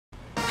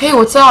Hey,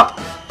 what's up?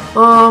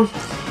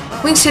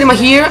 Wing Cinema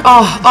here.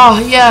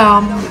 Yeah.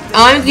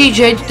 I'm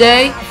DJ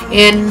today,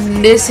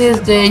 and this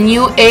is the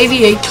new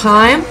Aviate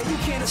Climb.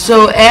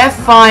 So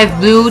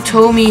F5 Blue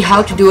told me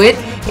how to do it,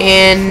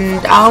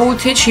 and I will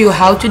teach you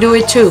how to do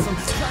it too.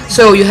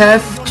 So you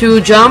have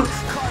to jump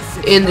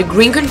in the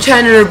green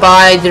container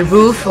by the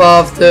roof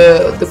of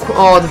the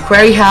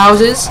quarry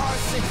houses.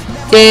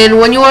 Then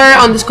when you are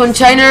on this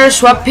container,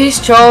 swap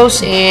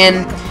pistols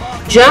and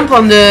jump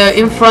on the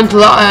in front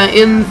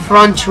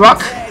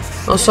rock.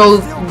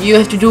 Also, you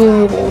have to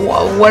do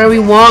whatever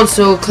you want.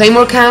 So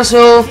Claymore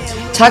Castle,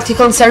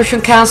 Tactical Insertion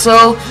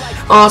Castle,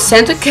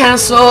 Center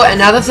Castle, and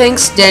other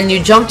things. Then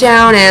you jump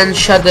down and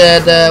shut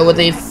with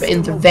the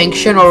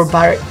intervention or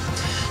barrack.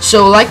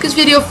 So like this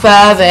video,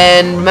 Fav,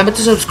 and remember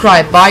to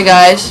subscribe. Bye,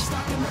 guys.